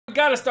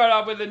got to start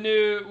off with the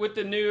new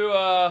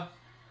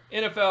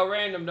NFL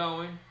random, don't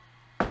we?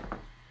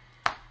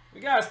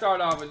 We got to start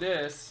off with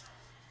this.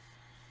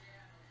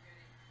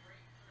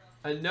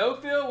 A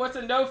no-fill? What's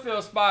a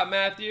no-fill spot,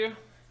 Matthew?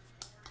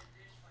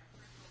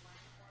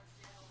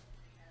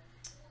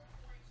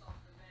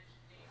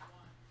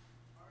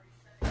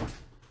 I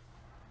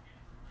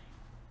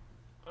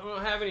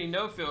don't have any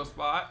no-fill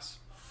spots.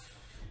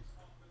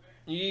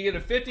 You get a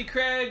 50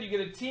 cred, you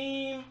get a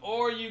team,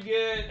 or you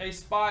get a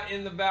spot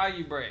in the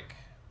value break.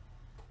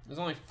 There's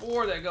only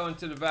 4 that go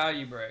into the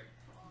value break.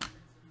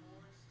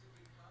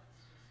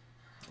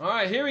 All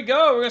right, here we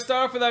go. We're going to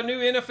start off with our new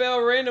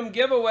NFL random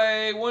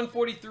giveaway,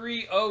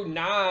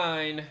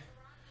 143.09.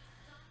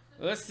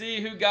 Let's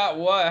see who got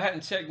what. I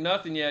hadn't checked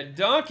nothing yet.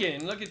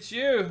 Duncan, look at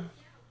you.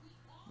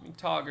 Let me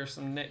toggle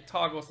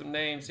some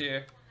names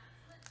here.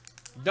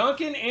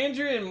 Duncan,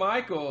 Andrew, and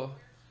Michael.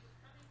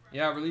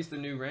 Yeah, I released the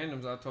new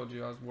randoms I told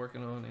you I was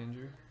working on,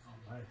 Andrew. Oh,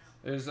 nice.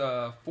 There's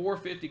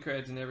 450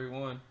 creds in every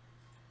one.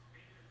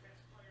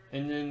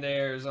 And then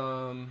there's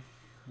 4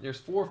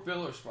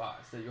 filler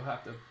spots that you'll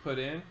have to put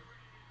in.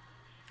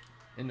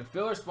 And the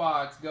filler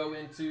spots go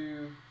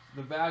into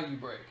the value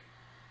break.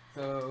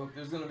 So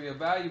there's going to be a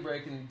value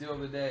break in the deal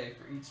of the day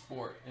for each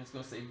sport. And it's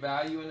going to say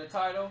value in the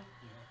title.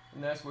 Yeah.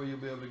 And that's where you'll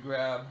be able to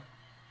grab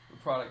the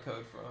product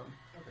code from.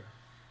 Okay.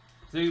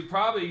 So you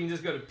can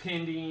just go to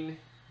pending,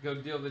 go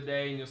to deal of the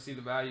day, and you'll see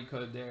the value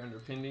code there under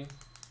pending.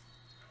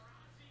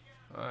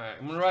 Alright,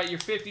 I'm going to write your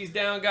 50s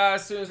down,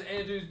 guys. As soon as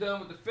Andrew's done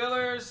with the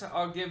fillers,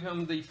 I'll give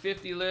him the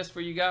 50 list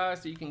for you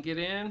guys so you can get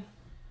in.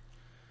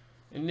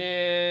 And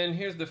then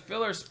here's the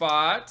filler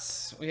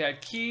spots. We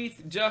had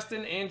Keith,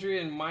 Justin,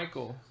 Andrea, and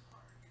Michael.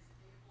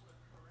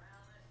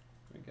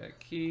 We got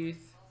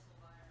Keith,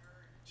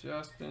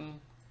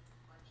 Justin,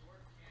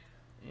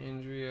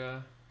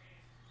 Andrea,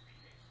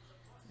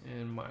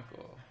 and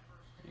Michael.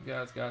 You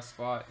guys got a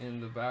spot in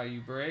the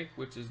value break,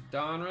 which is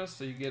Donruss,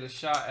 so you get a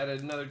shot at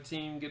another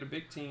team, get a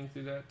big team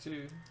through that too. Do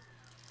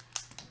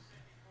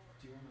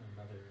you want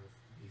another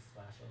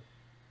reflash up?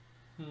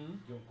 Do you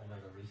want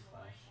another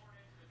reflash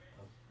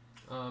up?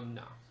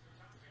 No.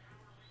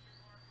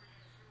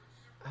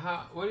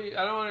 What do you,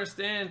 I don't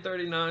understand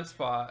 39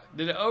 spot.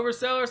 Did it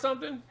oversell or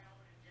something?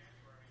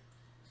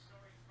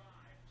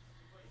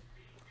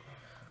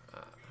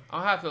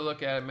 I'll have to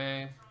look at it,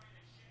 man.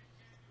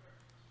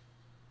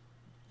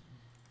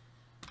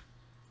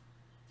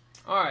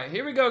 Alright,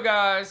 here we go,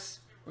 guys.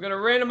 We're going to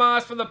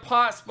randomize for the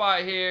pot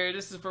spot here.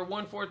 This is for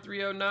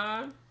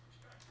 14309.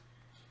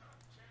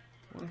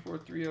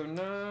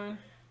 14309.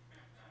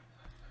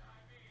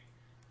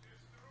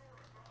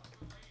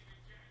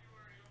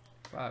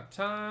 Five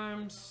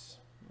times.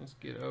 Let's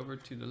get over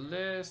to the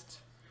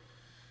list.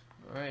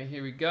 Alright,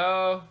 here we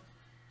go.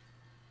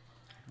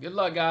 Good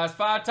luck, guys.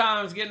 5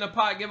 times getting a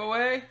pot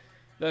giveaway.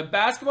 The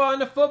basketball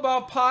and the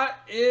football pot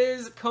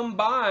is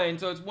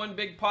combined, so it's one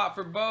big pot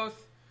for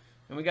both.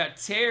 And we got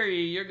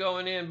Terry. You're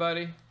going in,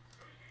 buddy.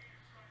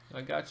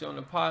 I got you on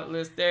the pot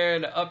list there.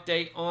 The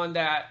update on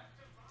that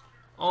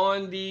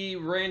on the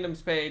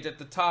randoms page at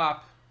the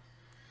top.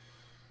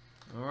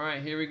 All right,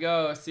 here we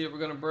go. Let's see what we're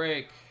going to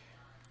break.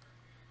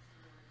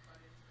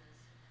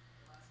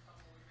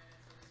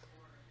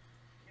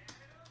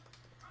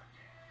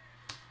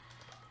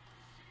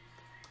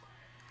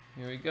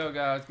 Here we go,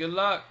 guys. Good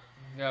luck.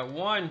 We got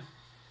 1,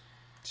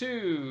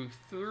 2,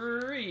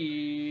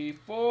 3,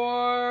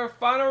 4.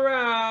 Final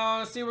round.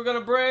 Let's see what we're going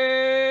to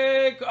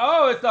break.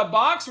 Oh, it's the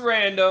box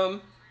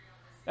random.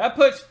 That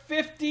puts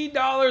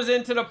 $50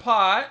 into the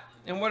pot.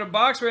 And what a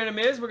box random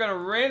is, we're going to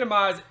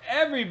randomize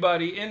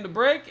everybody in the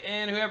break.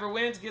 And whoever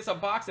wins gets a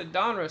box of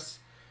Donruss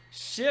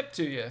shipped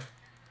to you.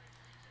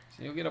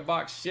 So you'll get a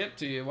box shipped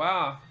to you.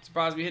 Wow.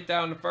 Surprised we hit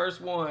that on the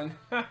first one.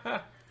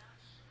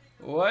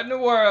 What in the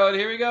world?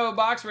 Here we go.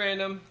 Box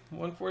random.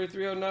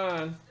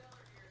 14309.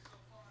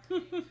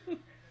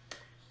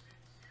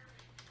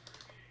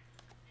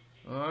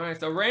 Alright,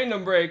 so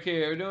random break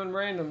here. We're doing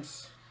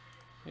randoms.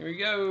 Here we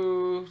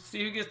go.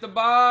 See who gets the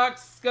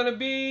box. It's going to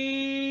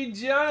be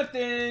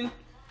Jonathan.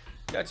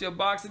 Got you a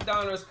box of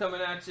Donruss coming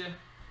at you.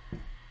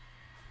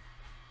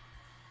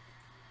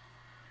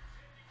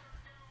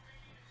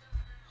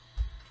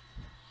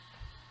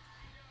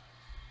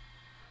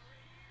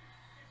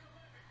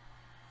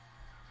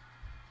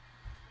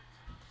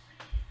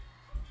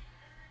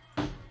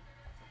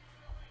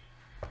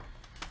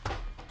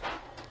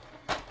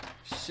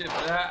 Ship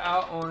that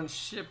out on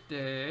ship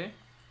day.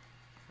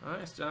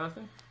 Nice,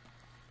 Jonathan.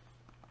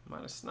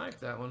 Might have sniped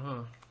that one,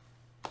 huh?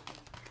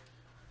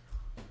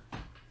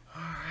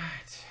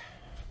 Alright.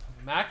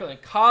 Macklin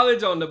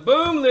College on the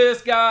boom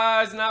list,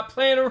 guys. Not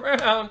playing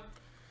around.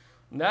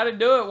 That'll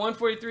do it.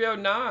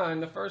 14309.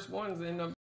 The first one's in the